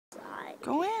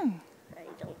Go in. I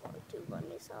don't want to by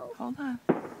myself. Hold on.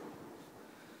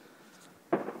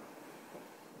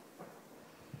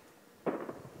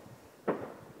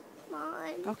 Come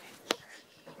on. Okay.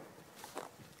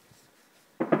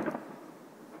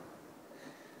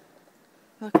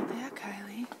 Look at that,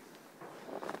 Kylie.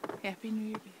 Happy New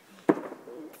Year, baby.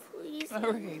 Please. All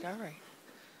right.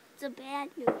 It's a bad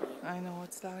New Year. I know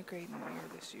it's not a great New Year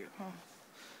this year, huh?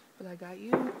 But I got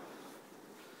you.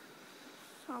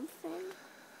 Something.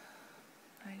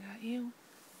 I got you.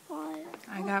 What?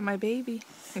 I got my baby.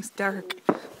 It's dark.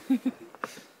 What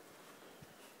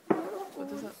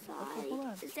is that? Okay, hold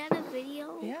on. Is that a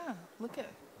video? Yeah, look at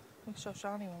it. Let me show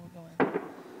Shawnee when we go in.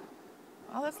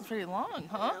 Oh, that's pretty long,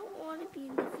 I huh? don't want to be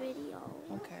in the video.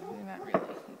 Okay, well, not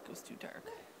really. It goes too dark.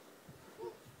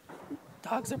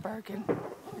 Dogs are barking.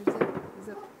 Here, zip,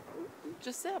 zip.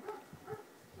 Just zip.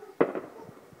 I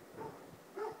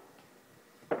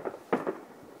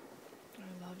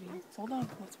love you. Hold on.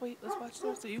 Let's wait. Let's watch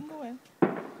those so you can go in. I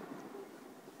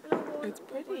don't want It's to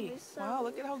pretty. myself. Wow,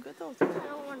 look at how good those I are.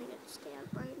 don't want to get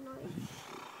stabbed by a knife.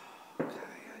 Okay,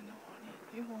 I know, honey.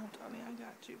 You won't, honey. I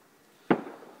got you.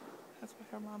 That's why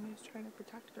her mommy was trying to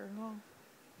protect her along.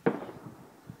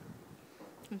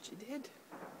 And she did.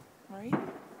 Right?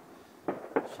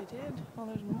 She did. Well,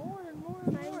 there's more and more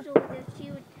and I more. told her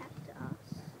she would protect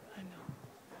us. I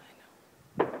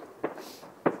know.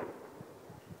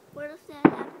 What if that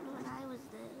happened when I was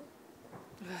there?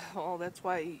 Oh, that's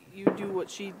why you do what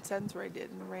she Sensei did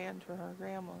and ran to her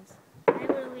grandma's. I would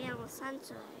have ran with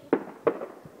Sensei.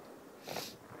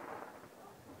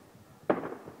 It's a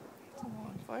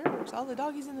long fireworks. All the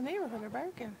doggies in the neighborhood are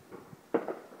barking. I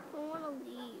want to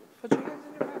leave. Put your hands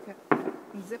in your pocket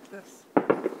and zip this.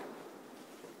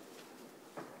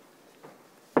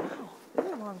 Wow, these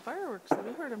are long fireworks.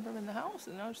 We heard them from in the house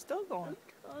and they're still going.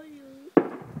 I'll tell you.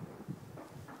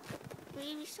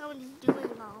 Maybe somebody's doing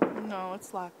them. No,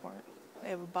 it's Lockport. They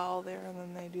have a ball there and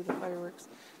then they do the fireworks.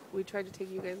 We tried to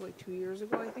take you guys like 2 years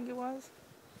ago, I think it was.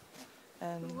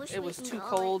 And it was too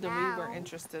cold and we weren't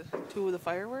interested. 2 of the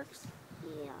fireworks?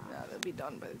 Yeah. Yeah, they'll be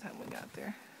done by the time we got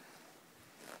there.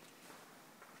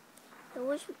 I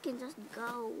wish we could just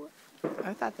go.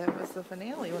 I thought that was the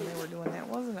finale when they were doing that,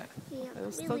 wasn't it? Yeah. It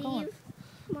was we still going. leave?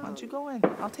 Why don't you go in?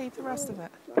 I'll tape the rest of it.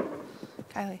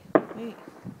 Kylie, wait.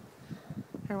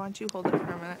 Here, why don't you hold it for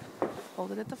a minute?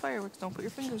 Hold it at the fireworks. Don't put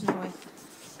your fingers in the way.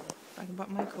 I can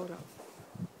button my coat up.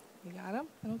 You got them?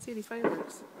 I don't see any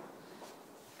fireworks.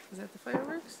 Is that the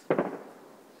fireworks?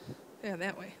 Yeah,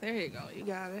 that way. There you go. You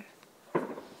got it.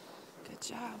 Good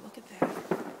job. Look at that.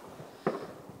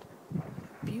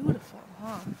 Beautiful,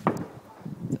 huh?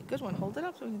 It's a good one. Hold it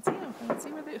up so we can see them. I can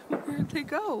see where'd they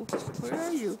go. Where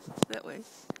are you? That way.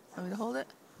 Want me to hold it?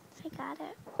 I got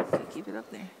it. Okay, keep it up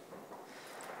there.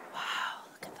 Wow,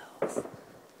 look at those.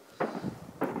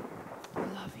 I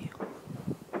love you.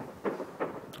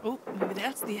 Oh, maybe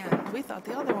that's the end. We thought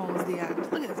the other one was the end.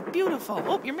 Look at this. Beautiful.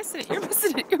 Oh, you're missing it. You're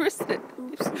missing it. You're missing it.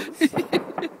 Oopsies.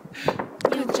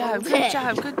 Good job. Good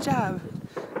job. Good job.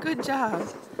 Good job.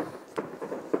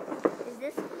 Is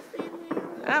this the finale?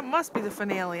 That must be the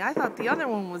finale. I thought the other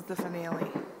one was the finale.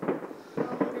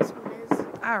 Oh, this one is.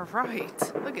 All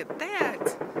right. Look at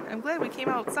that. I'm glad we came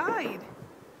outside.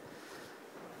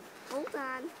 Hold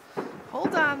on.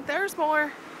 Hold on. There's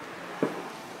more.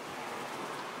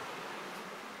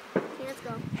 Okay, let's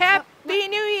go. Happy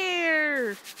New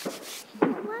Year.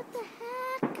 What the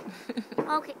heck?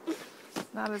 Okay.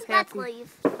 Not as Let's happy.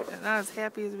 leave. Not as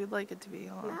happy as we'd like it to be,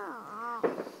 huh? No.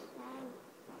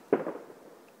 Dang.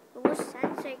 I wish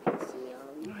Sensei could see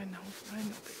them. I know,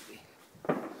 baby.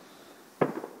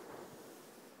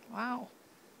 Wow,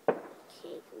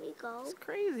 Okay, can we go? it's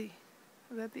crazy.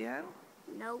 Is that the end?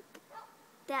 Nope.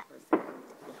 That was the end.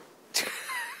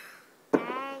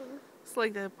 Dang. It's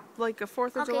like a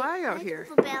 4th of July out here. Go,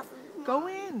 to the bathroom. Go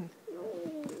in. No.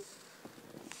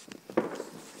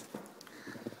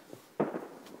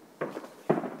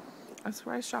 I'm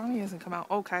surprised Shawnee hasn't come out.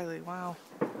 Oh, Kylie, wow.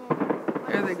 Yeah.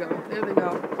 There they go. There they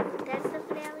go. That's the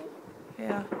finale?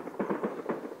 Yeah.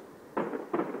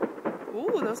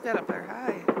 Ooh, those got up there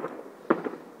high.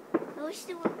 I wish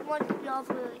there was one could be all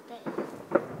the way right there.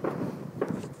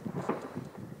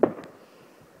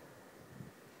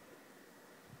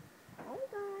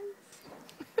 Hold on.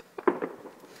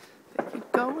 They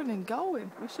keep going and going.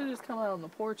 We should have just come out on the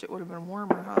porch. It would have been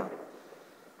warmer, huh?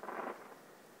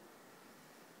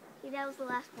 Okay, that was the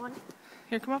last one.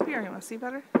 Here, come up here. You want to see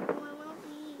better? Oh, I want to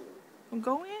leave. Well,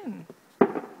 go in.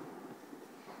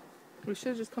 We should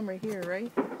have just come right here,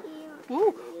 right? Yeah.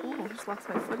 Ooh, ooh, I just lost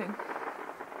my footing.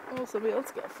 Oh, somebody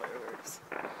else got fireworks.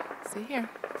 See here.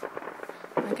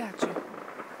 I got you.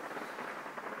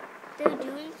 They're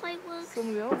doing fireworks?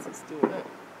 Somebody else is doing it.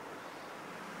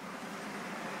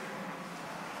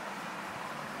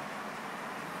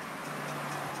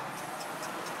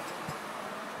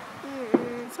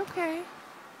 It's okay. I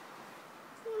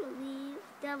want to leave.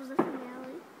 That was the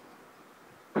finale.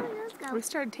 Oh, yeah, let's go. We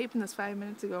started taping this 5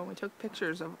 minutes ago and we took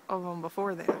pictures of them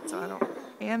before that, so I don't.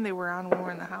 And they were on when we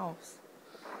were in the house.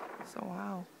 So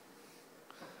wow.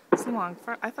 It's a long.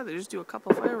 I thought they'd just do a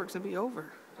couple fireworks and be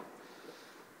over.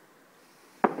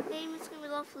 Maybe it's gonna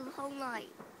go for the whole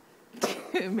night.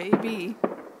 Maybe.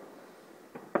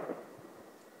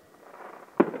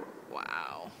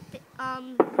 Wow.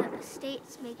 The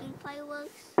state's making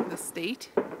fireworks. The state?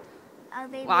 Are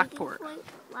they Lockport.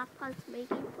 Lockport's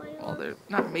making fireworks? Well, they're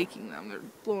not making them. They're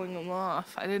blowing them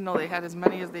off. I didn't know they had as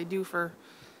many as they do for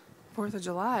 4th of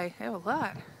July. They have a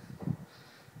lot.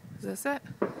 Is this it?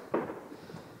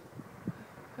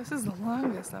 This is the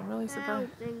longest. I'm really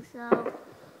surprised. I don't think so.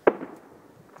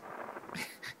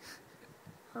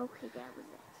 Okay, that was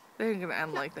it. They ain't gonna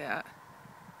end like that.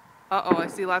 Uh-oh, I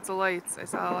see lots of lights. I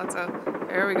saw lots of...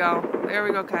 There we go. There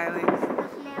we go, Kylie. Is it the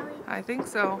finale? I think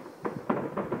so.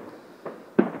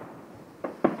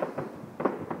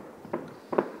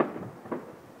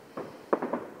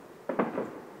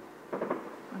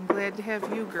 I'm glad to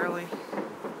have you, girlie.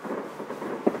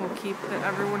 We'll keep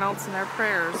everyone else in our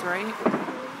prayers, right?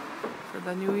 For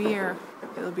the new year.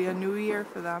 It'll be a new year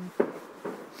for them.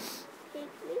 Here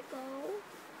we go.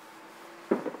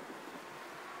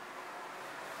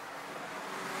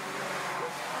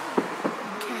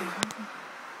 Okay.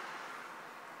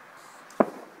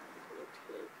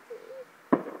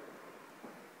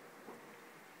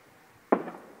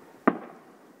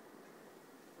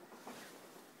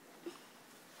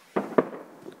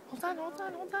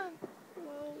 Hold on.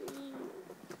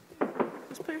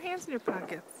 Just put your hands in your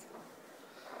pockets.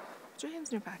 Put your hands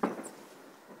in your pockets.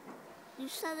 You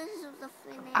said this is the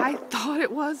finale. I thought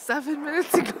it was 7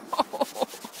 minutes ago.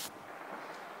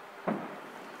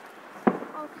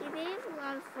 Okay, they have a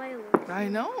lot of fireworks. I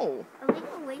know. Are we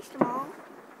gonna waste them all?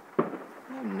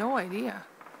 I have no idea.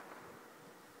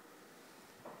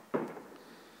 Some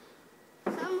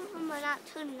of them are not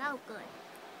turning out good.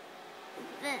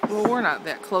 Like this. Well, we're not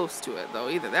that close to it, though,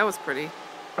 either. That was pretty.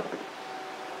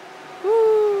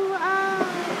 Woo! Ah!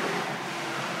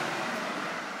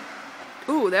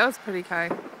 Ooh, that was pretty, Kai.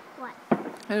 What?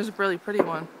 That was a really pretty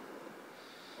one.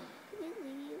 Can we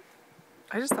leave?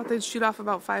 I just thought they'd shoot off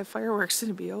about 5 fireworks and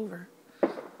it'd be over. They're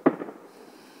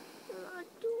not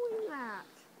doing that.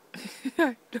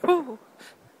 I know.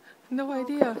 No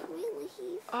idea. Can we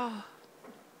leave? Oh.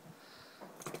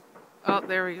 Oh,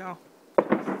 there we go.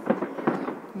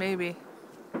 Maybe.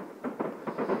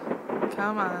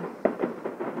 Come on.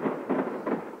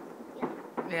 Yeah.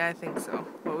 Yeah, I think so.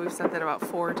 But we've said that about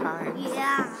 4 times.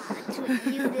 Yeah, that's what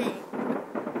you did.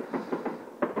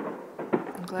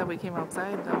 I'm glad we came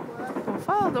outside, though. Don't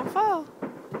fall, don't fall.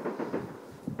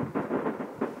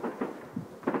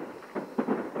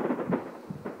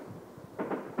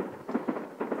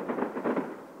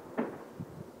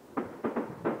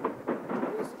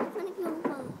 This is gonna be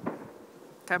over.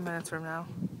 10 minutes from now.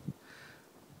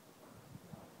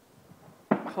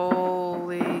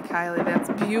 Holy Kylie, that's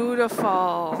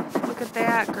beautiful. Look at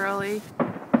that, girlie.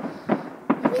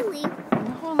 Can we leave?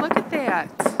 Oh, look at that.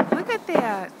 Look at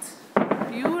that.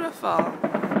 Beautiful.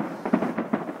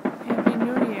 Happy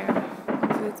New Year.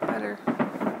 Hopefully it's better.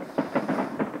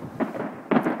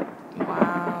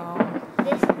 Wow.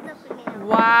 This is the finale.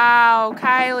 Wow,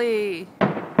 Kylie.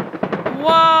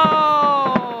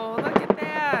 Whoa. Look at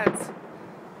that.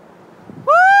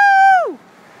 Woo!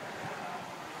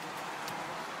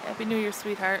 Happy New Year,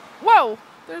 sweetheart. Whoa,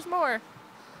 there's more.